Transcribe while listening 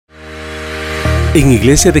En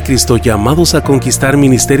Iglesia de Cristo Llamados a Conquistar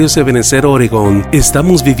Ministerios Ebenecer Oregón,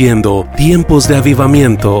 estamos viviendo tiempos de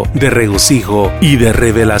avivamiento, de regocijo y de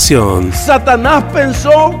revelación. Satanás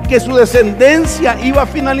pensó que su descendencia iba a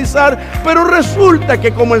finalizar, pero resulta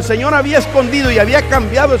que como el Señor había escondido y había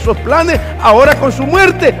cambiado esos planes, ahora con su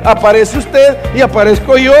muerte aparece usted y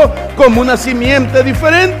aparezco yo como una simiente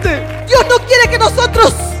diferente. Dios no quiere que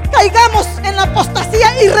nosotros caigamos en la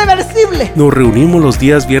apostasía irreversible. Nos reunimos los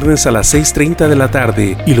días viernes a las 6:30 de la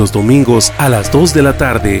tarde y los domingos a las 2 de la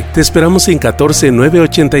tarde. Te esperamos en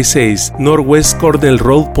 14986 Northwest Cornell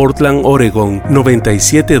Road, Portland, Oregon,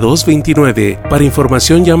 97229. Para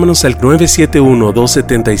información llámanos al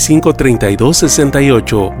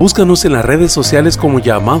 971-275-3268. Búscanos en las redes sociales como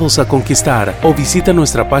Llamados a Conquistar o visita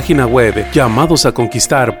nuestra página web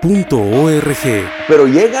llamadosaconquistar.org. Pero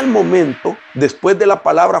llega el momento, después de la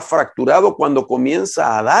palabra fracturado, cuando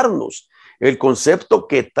comienza a darnos el concepto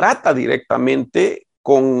que trata directamente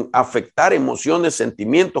con afectar emociones,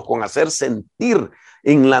 sentimientos, con hacer sentir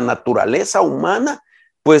en la naturaleza humana,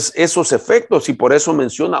 pues esos efectos, y por eso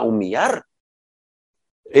menciona humillar,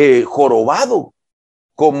 jorobado,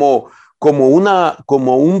 como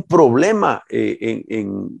un problema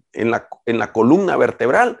en la columna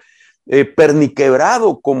vertebral.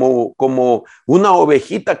 Perniquebrado como una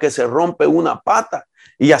ovejita que se rompe una pata,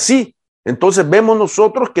 y así. Entonces vemos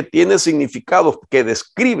nosotros que tiene significados, que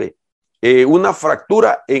describe una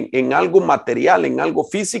fractura en algo material, en algo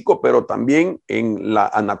físico, pero también en la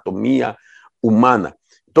anatomía humana.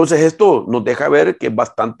 Entonces esto nos deja ver que es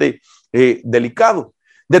bastante delicado,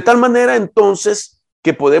 de tal manera entonces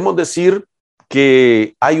que podemos decir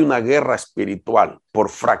que hay una guerra espiritual por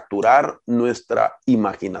fracturar nuestra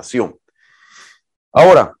imaginación.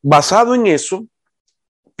 Ahora, basado en eso,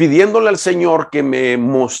 pidiéndole al Señor que me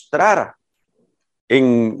mostrara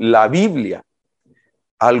en la Biblia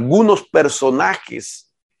algunos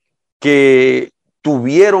personajes que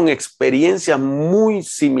tuvieron experiencias muy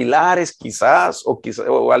similares, quizás,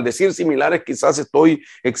 o al decir similares, quizás estoy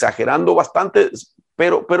exagerando bastante,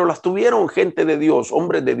 pero las tuvieron gente de Dios,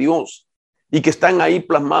 hombres de Dios, y que están ahí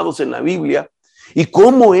plasmados en la Biblia, y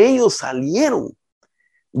cómo ellos salieron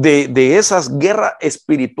de esas guerras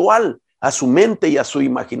espiritual a su mente y a su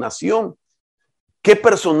imaginación. ¿Qué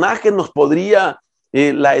personaje nos podría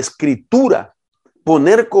la Escritura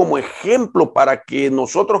poner como ejemplo para que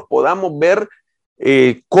nosotros podamos ver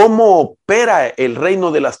cómo opera el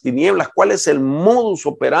reino de las tinieblas? ¿Cuál es el modus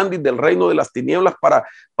operandi del reino de las tinieblas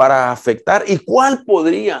para afectar? ¿Y cuál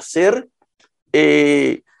podría ser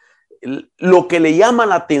lo que le llama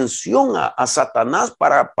la atención a Satanás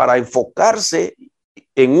para enfocarse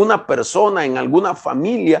en una persona, en alguna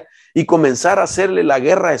familia, y comenzar a hacerle la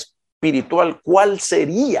guerra espiritual? ¿Cuál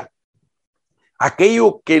sería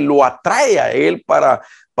aquello que lo atrae a él para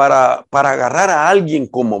agarrar a alguien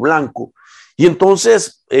como blanco? Y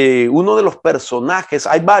entonces uno de los personajes,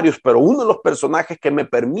 hay varios, pero uno de los personajes que me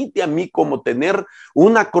permite a mí como tener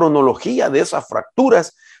una cronología de esas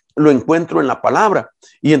fracturas, lo encuentro en la palabra.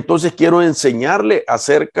 Y entonces quiero enseñarle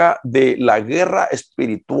acerca de la guerra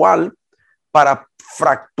espiritual para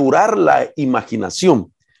fracturar la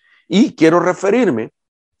imaginación. Y quiero referirme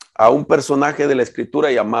a un personaje de la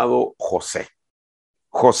Escritura llamado José.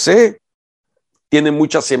 José tiene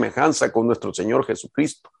mucha semejanza con nuestro Señor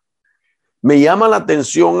Jesucristo. Me llama la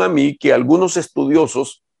atención a mí que algunos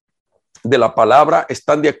estudiosos de la palabra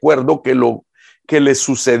están de acuerdo que lo que le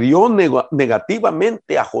sucedió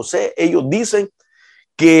negativamente a José, ellos dicen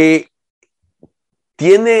que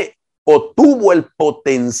tiene o tuvo el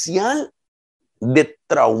potencial de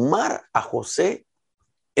traumar a José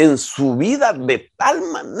en su vida de tal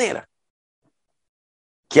manera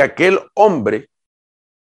que aquel hombre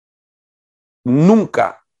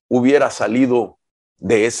nunca hubiera salido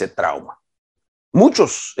de ese trauma.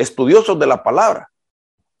 Muchos estudiosos de la palabra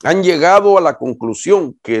han llegado a la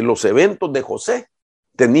conclusión que los eventos de José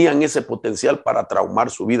tenían ese potencial para traumar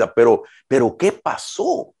su vida. Pero ¿qué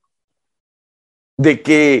pasó? De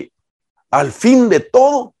que al fin de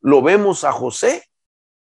todo lo vemos a José,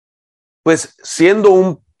 pues siendo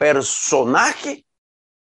un personaje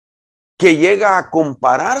que llega a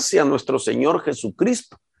compararse a nuestro Señor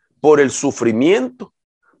Jesucristo por el sufrimiento,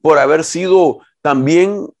 por haber sido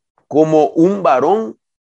también como un varón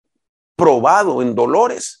probado en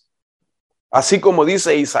dolores. Así como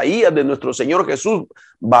dice Isaías de nuestro Señor Jesús,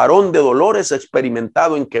 varón de dolores,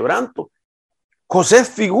 experimentado en quebranto. José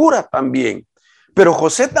figura también, pero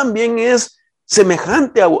José también es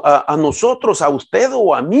semejante a nosotros, a usted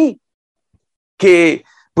o a mí, que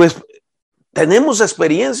pues tenemos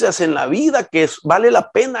experiencias en la vida que vale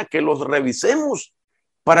la pena que los revisemos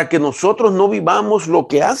para que nosotros no vivamos lo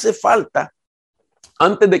que hace falta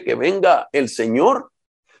antes de que venga el Señor,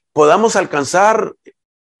 podamos alcanzar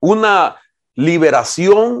una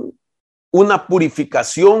liberación, una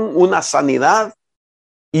purificación, una sanidad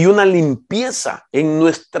y una limpieza en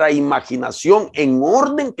nuestra imaginación, en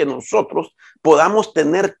orden que nosotros podamos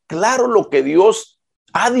tener claro lo que Dios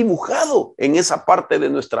ha dibujado en esa parte de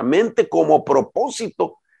nuestra mente como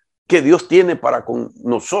propósito que Dios tiene para con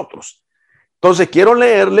nosotros. Entonces quiero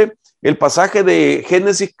leerle el pasaje de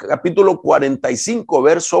Génesis capítulo 45,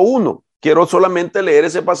 verso 1. Quiero solamente leer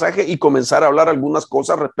ese pasaje y comenzar a hablar algunas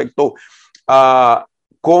cosas respecto a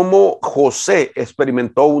cómo José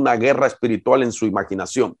experimentó una guerra espiritual en su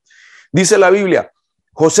imaginación. Dice la Biblia: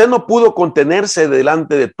 José no pudo contenerse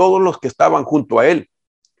delante de todos los que estaban junto a él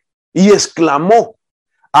y exclamó: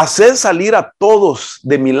 haced salir a todos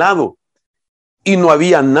de mi lado. Y no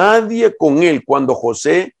había nadie con él cuando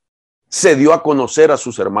José se dio a conocer a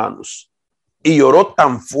sus hermanos. Y lloró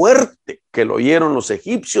tan fuerte que lo oyeron los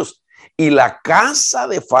egipcios, y la casa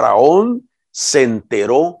de Faraón se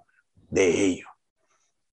enteró de ello.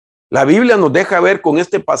 La Biblia nos deja ver con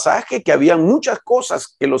este pasaje que había muchas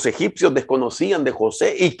cosas que los egipcios desconocían de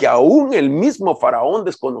José y que aún el mismo Faraón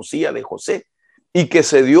desconocía de José, y que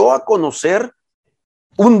se dio a conocer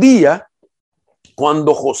un día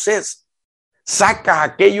cuando José saca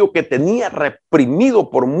aquello que tenía reprimido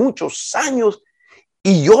por muchos años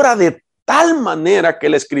y llora de tal manera que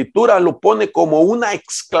la escritura lo pone como una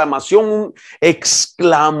exclamación,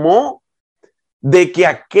 exclamó, de que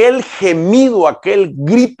aquel gemido, aquel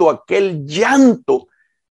grito, aquel llanto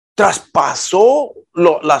traspasó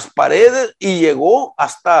las paredes y llegó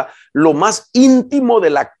hasta lo más íntimo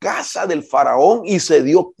de la casa del faraón, y se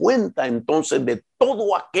dio cuenta entonces de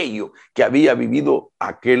todo aquello que había vivido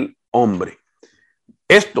aquel hombre.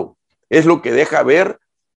 Esto es lo que deja ver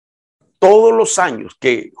todos los años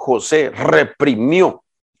que José reprimió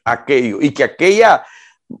aquello, y que aquella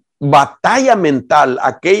batalla mental,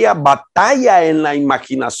 aquella batalla en la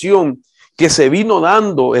imaginación que se vino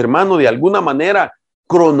dando, hermano, de alguna manera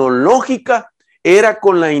cronológica, era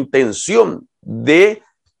con la intención de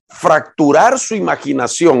fracturar su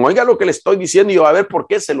imaginación. Oiga lo que le estoy diciendo y va a ver por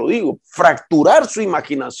qué se lo digo. Fracturar su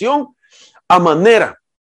imaginación a manera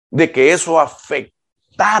de que eso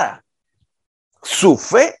afectara su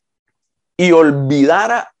fe y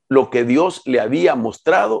olvidara lo que Dios le había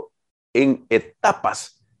mostrado en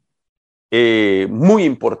etapas muy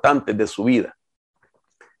importantes de su vida.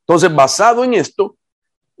 Entonces, basado en esto,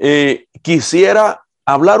 quisiera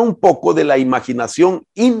hablar un poco de la imaginación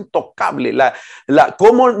intocable,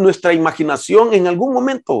 cómo nuestra imaginación en algún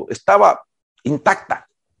momento estaba intacta,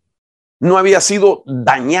 no había sido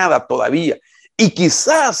dañada todavía, y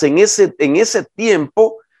quizás en ese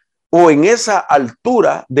tiempo o en esa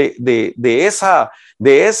altura de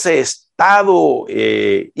ese estado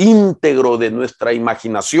íntegro de nuestra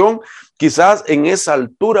imaginación, quizás en esa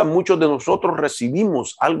altura muchos de nosotros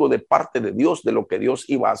recibimos algo de parte de Dios, de lo que Dios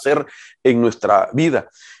iba a hacer en nuestra vida.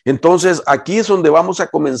 Entonces aquí es donde vamos a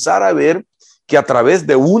comenzar a ver que a través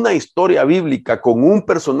de una historia bíblica con un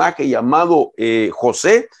personaje llamado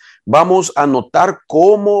José, vamos a notar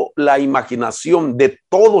cómo la imaginación de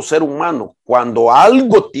todo ser humano, cuando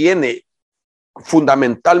algo tiene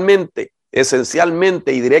fundamentalmente,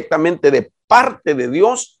 esencialmente y directamente de parte de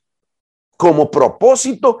Dios como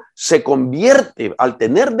propósito, se convierte, al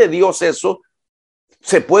tener de Dios eso,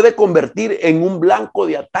 se puede convertir en un blanco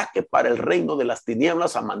de ataque para el reino de las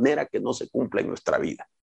tinieblas, a manera que no se cumpla en nuestra vida.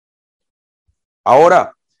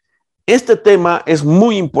 Ahora, este tema es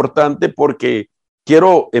muy importante porque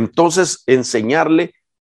quiero entonces enseñarle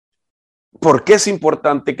por qué es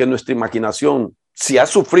importante que nuestra imaginación, si ha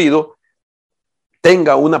sufrido,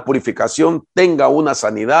 tenga una purificación, tenga una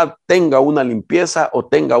sanidad, tenga una limpieza o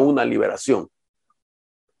tenga una liberación.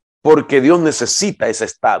 Porque Dios necesita ese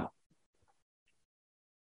estado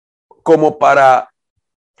como para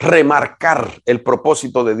remarcar el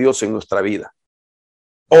propósito de Dios en nuestra vida.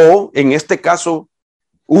 O en este caso,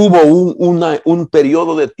 hubo un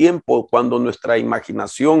periodo de tiempo cuando nuestra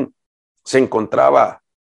imaginación se encontraba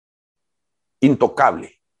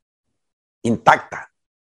intocable, intacta.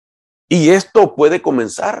 Y esto puede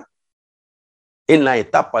comenzar en la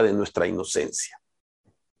etapa de nuestra inocencia.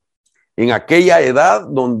 En aquella edad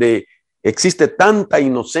donde existe tanta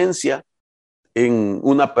inocencia en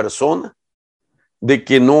una persona, de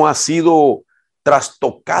que no ha sido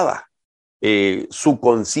trastocada su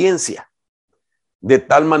conciencia, de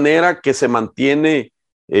tal manera que se mantiene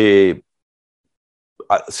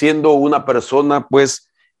siendo una persona pues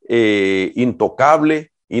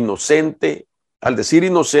intocable, inocente. Al decir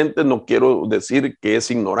inocente no quiero decir que es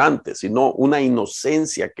ignorante, sino una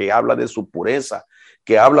inocencia que habla de su pureza,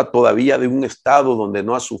 que habla todavía de un estado donde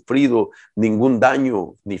no ha sufrido ningún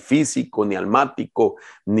daño, ni físico, ni almático,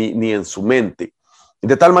 ni en su mente.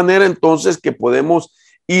 De tal manera entonces que podemos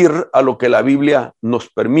ir a lo que la Biblia nos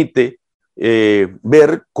permite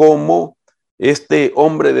ver cómo este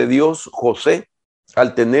hombre de Dios, José,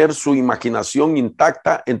 al tener su imaginación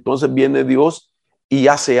intacta, entonces viene Dios y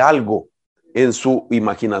hace algo en su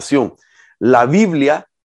imaginación. La Biblia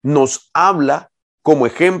nos habla como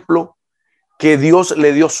ejemplo que Dios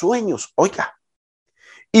le dio sueños, oiga,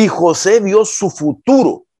 y José vio su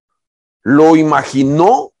futuro, lo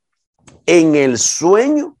imaginó en el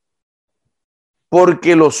sueño,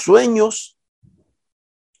 porque los sueños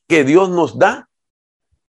que Dios nos da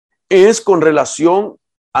es con relación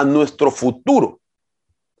a nuestro futuro.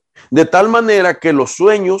 De tal manera que los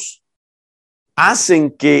sueños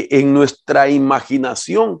hacen que en nuestra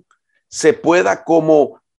imaginación se pueda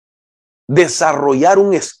como desarrollar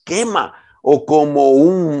un esquema o como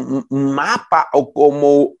un mapa o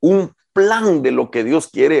como un plan de lo que Dios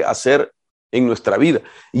quiere hacer en nuestra vida.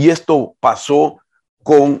 Y esto pasó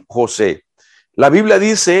con José. La Biblia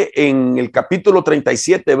dice en el capítulo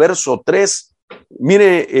 37, verso 3,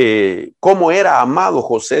 mire cómo era amado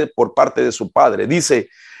José por parte de su padre. Dice,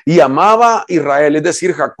 y amaba Israel, es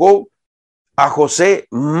decir, Jacob, a José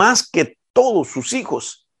más que todos sus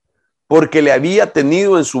hijos, porque le había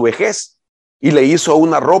tenido en su vejez y le hizo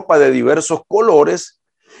una ropa de diversos colores.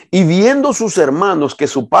 Y viendo sus hermanos que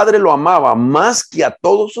su padre lo amaba más que a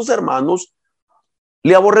todos sus hermanos,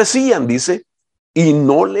 le aborrecían, dice, y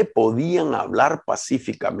no le podían hablar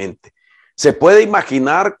pacíficamente. Se puede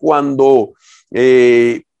imaginar cuando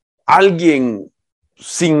alguien,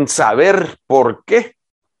 sin saber por qué,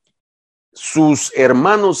 sus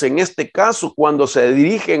hermanos en este caso, cuando se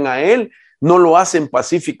dirigen a él, no lo hacen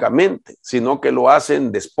pacíficamente, sino que lo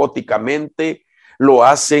hacen despóticamente, lo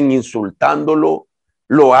hacen insultándolo,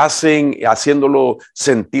 lo hacen haciéndolo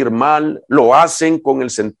sentir mal, lo hacen con el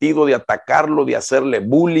sentido de atacarlo, de hacerle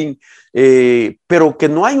bullying, pero que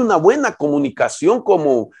no hay una buena comunicación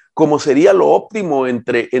como sería lo óptimo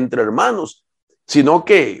entre hermanos, sino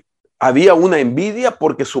que había una envidia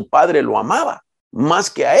porque su padre lo amaba más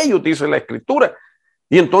que a ellos, dice la Escritura.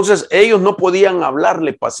 Y entonces ellos no podían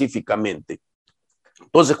hablarle pacíficamente.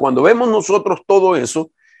 Entonces, cuando vemos nosotros todo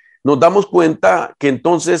eso, nos damos cuenta que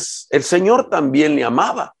entonces el Señor también le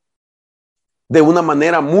amaba de una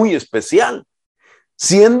manera muy especial,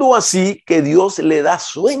 siendo así que Dios le da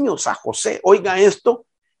sueños a José. Oiga esto,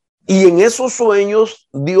 y en esos sueños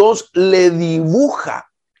Dios le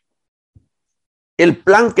dibuja el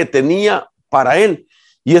plan que tenía para él.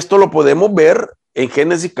 Y esto lo podemos ver en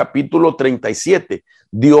Génesis capítulo 37.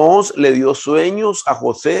 Dios le dio sueños a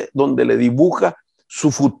José donde le dibuja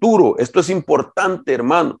su futuro. Esto es importante,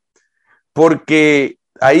 hermano, porque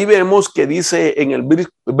ahí vemos que dice en el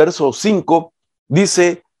verso 5,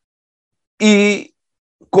 dice, y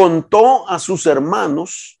contó a sus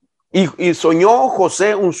hermanos, y soñó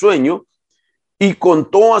José un sueño, y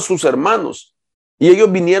contó a sus hermanos, y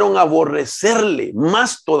ellos vinieron a aborrecerle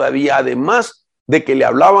más todavía, además de que le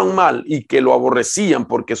hablaban mal y que lo aborrecían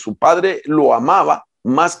porque su padre lo amaba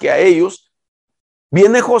más que a ellos.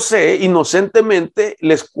 Viene José inocentemente,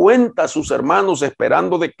 les cuenta a sus hermanos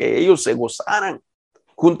esperando de que ellos se gozaran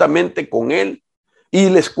juntamente con él y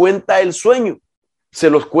les cuenta el sueño. Se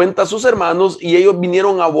los cuenta a sus hermanos y ellos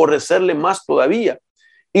vinieron a aborrecerle más todavía.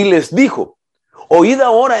 Y les dijo, oíd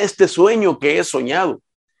ahora este sueño que he soñado.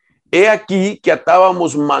 He aquí que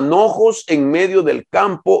atábamos manojos en medio del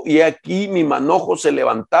campo y he aquí mi manojo se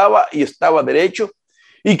levantaba y estaba derecho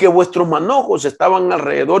y que vuestros manojos estaban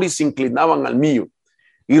alrededor y se inclinaban al mío.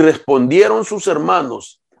 Y respondieron sus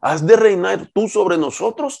hermanos, ¿has de reinar tú sobre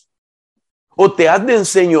nosotros? ¿O te has de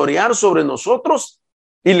enseñorear sobre nosotros?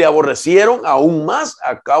 Y le aborrecieron aún más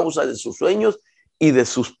a causa de sus sueños y de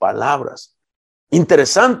sus palabras.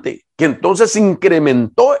 Interesante que entonces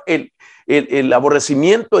incrementó el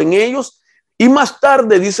aborrecimiento en ellos, y más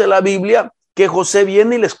tarde dice la Biblia que José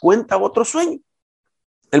viene y les cuenta otro sueño.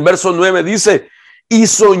 El verso 9 dice, y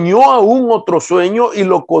soñó aún otro sueño y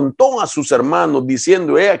lo contó a sus hermanos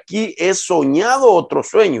diciendo, he aquí he soñado otro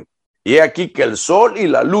sueño y he aquí que el sol y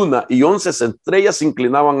la luna y 11 estrellas se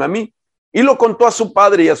inclinaban a mí. Y lo contó a su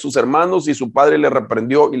padre y a sus hermanos, y su padre le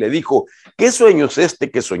reprendió y le dijo, ¿qué sueño es este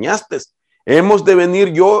que soñaste? ¿Hemos de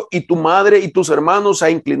venir yo y tu madre y tus hermanos a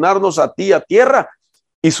inclinarnos a ti a tierra?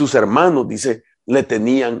 Y sus hermanos, dice, le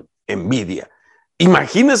tenían envidia.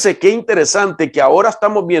 Imagínense qué interesante que ahora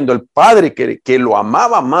estamos viendo el padre que lo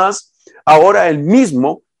amaba más, ahora él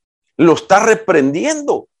mismo lo está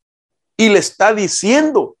reprendiendo y le está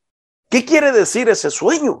diciendo, ¿qué quiere decir ese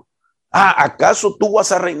sueño? ¿Acaso tú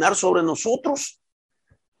vas a reinar sobre nosotros?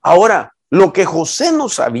 Ahora, lo que José no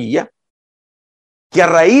sabía, que a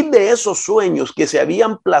raíz de esos sueños que se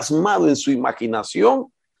habían plasmado en su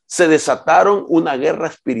imaginación, se desataron una guerra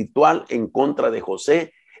espiritual en contra de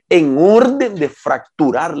José en orden de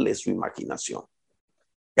fracturarle su imaginación.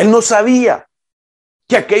 Él no sabía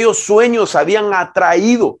que aquellos sueños habían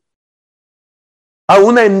atraído a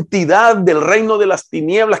una entidad del reino de las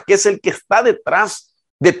tinieblas, que es el que está detrás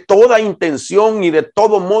de toda intención y de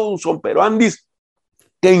todo modus operandi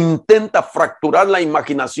que intenta fracturar la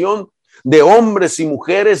imaginación de hombres y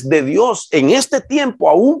mujeres de Dios en este tiempo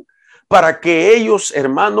aún, para que ellos,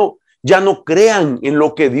 hermano, ya no crean en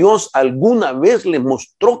lo que Dios alguna vez les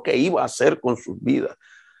mostró que iba a hacer con sus vidas.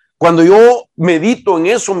 Cuando yo medito en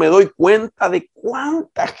eso, me doy cuenta de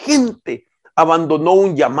cuánta gente abandonó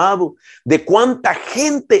un llamado, de cuánta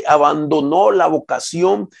gente abandonó la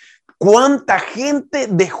vocación, cuánta gente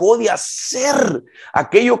dejó de hacer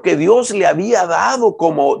aquello que Dios le había dado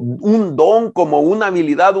como un don, como una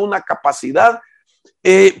habilidad, una capacidad,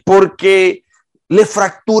 porque le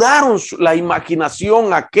fracturaron la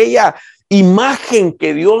imaginación, aquella imagen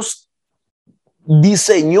que Dios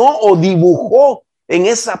diseñó o dibujó en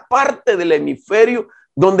esa parte del hemisferio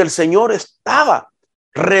donde el Señor estaba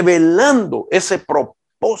revelando ese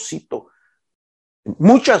propósito.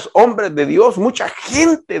 Muchos hombres de Dios, mucha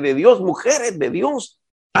gente de Dios, mujeres de Dios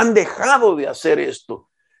han dejado de hacer esto.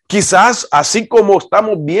 Quizás así como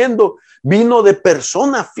estamos viendo, vino de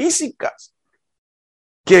personas físicas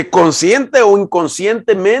que consciente o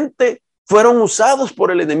inconscientemente fueron usados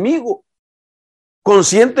por el enemigo.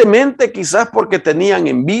 Conscientemente, quizás porque tenían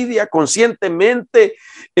envidia, conscientemente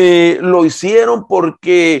lo hicieron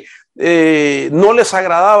porque no les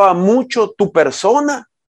agradaba mucho tu persona,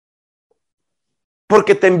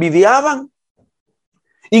 porque te envidiaban,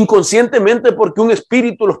 inconscientemente porque un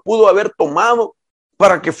espíritu los pudo haber tomado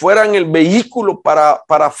para que fueran el vehículo para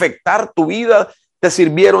afectar tu vida. Te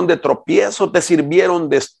sirvieron de tropiezo, te sirvieron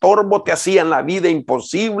de estorbo, te hacían la vida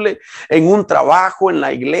imposible en un trabajo, en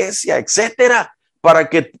la iglesia, etcétera, para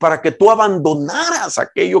que tú abandonaras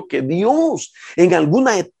aquello que Dios en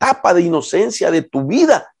alguna etapa de inocencia de tu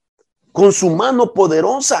vida, con su mano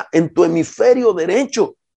poderosa en tu hemisferio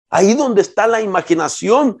derecho, ahí donde está la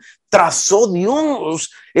imaginación, trazó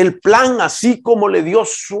Dios el plan, así como le dio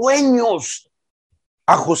sueños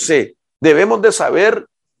a José. Debemos de saber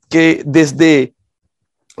que desde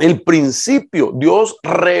el principio Dios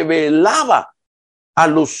revelaba a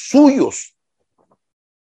los suyos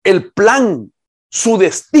el plan, su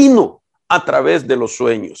destino a través de los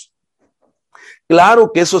sueños.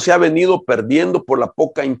 Claro que eso se ha venido perdiendo por la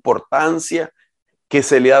poca importancia que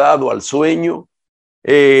se le ha dado al sueño.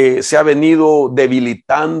 Se ha venido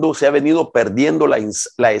debilitando, se ha venido perdiendo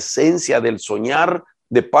la esencia del soñar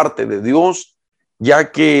de parte de Dios,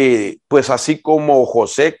 ya que pues así como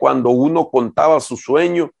José, cuando uno contaba su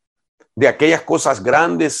sueño de aquellas cosas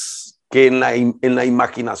grandes que en la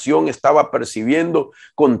imaginación estaba percibiendo,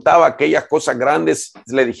 contaba aquellas cosas grandes,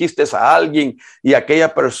 le dijiste a alguien y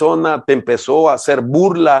aquella persona te empezó a hacer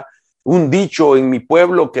burla. Un dicho en mi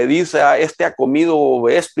pueblo que dice, este ha comido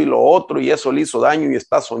esto y lo otro y eso le hizo daño y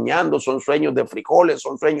está soñando, son sueños de frijoles,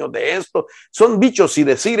 son sueños de esto, son dichos y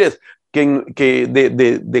decires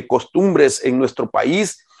de costumbres en nuestro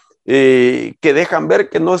país que dejan ver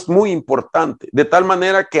que no es muy importante, de tal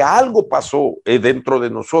manera que algo pasó dentro de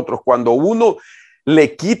nosotros cuando uno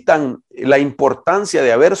le quitan la importancia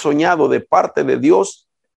de haber soñado de parte de Dios.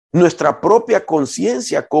 Nuestra propia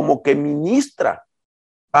conciencia como que ministra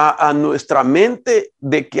a nuestra mente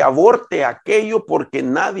de que aborte aquello porque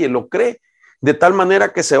nadie lo cree, de tal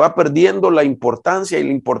manera que se va perdiendo la importancia y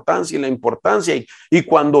la importancia y la importancia, y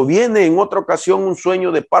cuando viene en otra ocasión un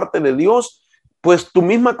sueño de parte de Dios, pues tu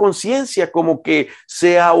misma conciencia como que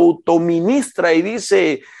se autoministra y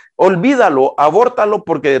dice, olvídalo, abórtalo,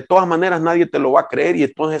 porque de todas maneras nadie te lo va a creer, y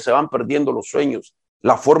entonces se van perdiendo los sueños,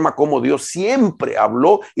 la forma como Dios siempre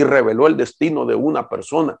habló y reveló el destino de una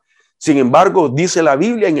persona. Sin embargo, dice la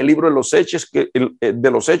Biblia en el libro de los Hechos que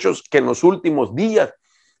en los últimos días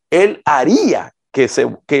Él haría que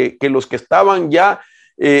los que estaban ya,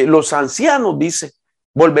 los ancianos, dice,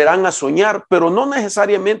 volverán a soñar, pero no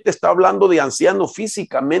necesariamente está hablando de ancianos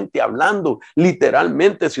físicamente hablando,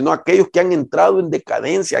 literalmente, sino aquellos que han entrado en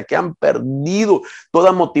decadencia, que han perdido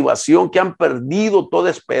toda motivación, que han perdido toda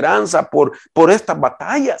esperanza por estas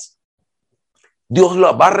batallas. Dios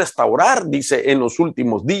las va a restaurar, dice, en los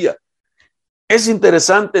últimos días. Es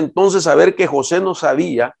interesante entonces saber que José no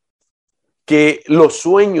sabía que los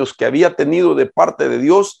sueños que había tenido de parte de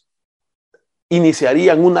Dios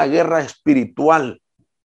iniciarían una guerra espiritual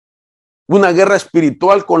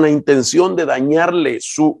con la intención de dañarle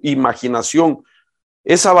su imaginación.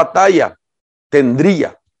 esa batalla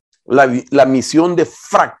tendría la misión de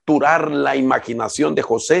fracturar la imaginación de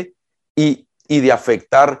José y de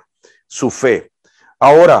afectar su fe.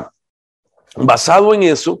 Ahora, basado en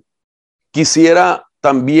eso, quisiera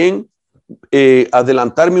también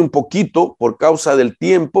adelantarme un poquito por causa del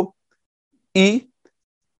tiempo y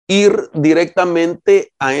ir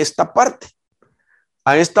directamente a esta parte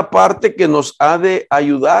que nos ha de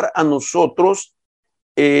ayudar a nosotros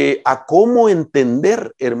a cómo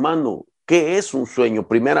entender, hermano, qué es un sueño.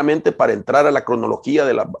 Primeramente, para entrar a la cronología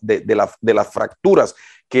de las fracturas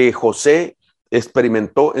que José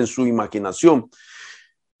experimentó en su imaginación.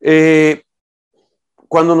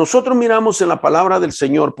 Cuando nosotros miramos en la palabra del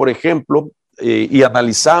Señor, por ejemplo, y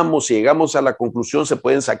analizamos y llegamos a la conclusión, se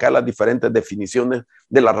pueden sacar las diferentes definiciones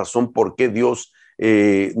de la razón por qué Dios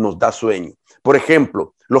nos da sueño. Por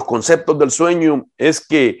ejemplo, los conceptos del sueño es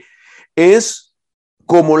que es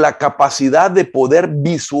como la capacidad de poder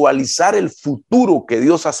visualizar el futuro que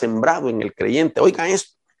Dios ha sembrado en el creyente. Oigan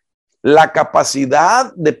esto, la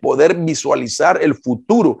capacidad de poder visualizar el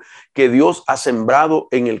futuro que Dios ha sembrado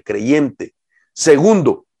en el creyente.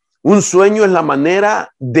 Segundo, un sueño es la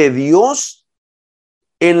manera de Dios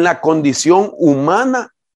en la condición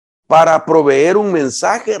humana para proveer un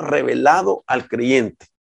mensaje revelado al creyente.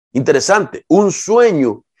 Interesante, un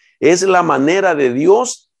sueño es la manera de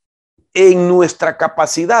Dios en nuestra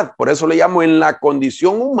capacidad, por eso le llamo en la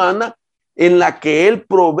condición humana en la que Él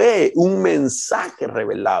provee un mensaje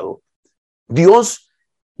revelado. Dios,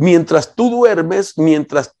 mientras tú duermes,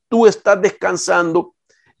 mientras tú estás descansando,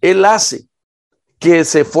 Él hace que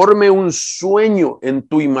se forme un sueño en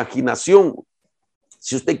tu imaginación.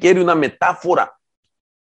 Si usted quiere una metáfora,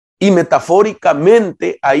 y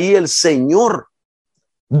metafóricamente ahí el Señor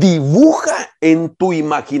dibuja en tu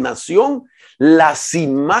imaginación las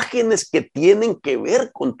imágenes que tienen que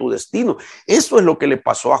ver con tu destino. Eso es lo que le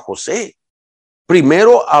pasó a José.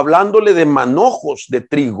 Primero hablándole de manojos de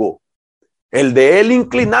trigo, el de él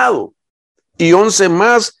inclinado y 11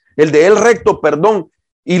 más, el de él recto, perdón,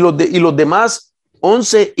 y los demás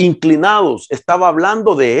 11 inclinados. Estaba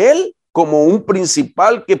hablando de él como un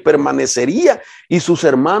principal que permanecería y sus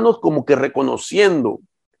hermanos como que reconociendo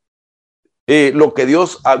lo que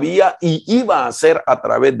Dios había y iba a hacer a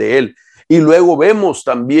través de él. Y luego vemos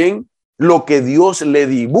también lo que Dios le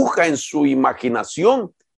dibuja en su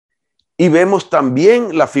imaginación. Y vemos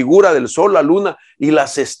también la figura del sol, la luna y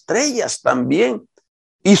las estrellas también.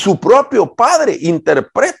 Y su propio padre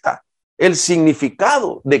interpreta el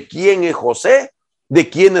significado de quién es José, de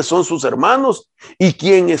quiénes son sus hermanos y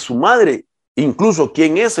quién es su madre, incluso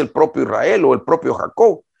quién es el propio Israel o el propio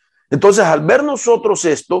Jacob. Entonces, al ver nosotros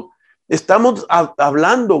esto, estamos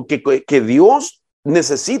hablando que Dios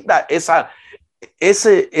necesita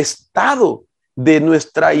ese estado de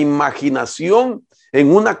nuestra imaginación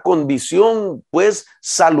en una condición pues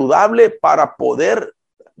saludable para poder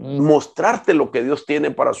mostrarte lo que Dios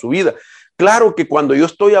tiene para su vida. Claro que cuando yo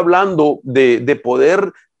estoy hablando de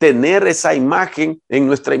poder tener esa imagen en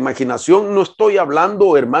nuestra imaginación, no estoy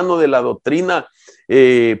hablando, hermano, de la doctrina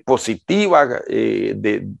positiva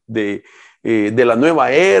de la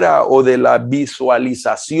nueva era o de la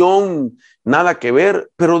visualización, nada que ver,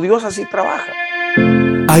 pero Dios así trabaja.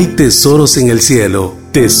 Hay tesoros en el cielo,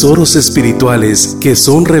 tesoros espirituales que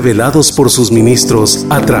son revelados por sus ministros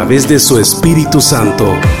a través de su Espíritu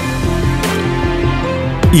Santo.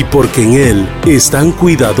 Y porque en Él están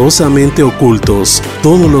cuidadosamente ocultos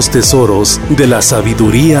todos los tesoros de la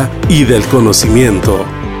sabiduría y del conocimiento.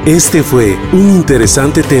 Este fue un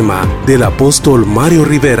interesante tema del apóstol Mario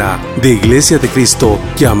Rivera, de Iglesia de Cristo,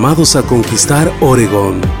 Llamados a Conquistar,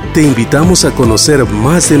 Oregón. Te invitamos a conocer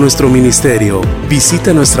más de nuestro ministerio.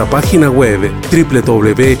 Visita nuestra página web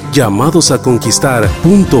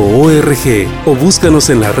www.llamadosaconquistar.org o búscanos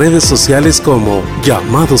en las redes sociales como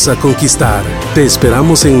Llamados a Conquistar. Te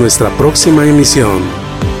esperamos en nuestra próxima emisión.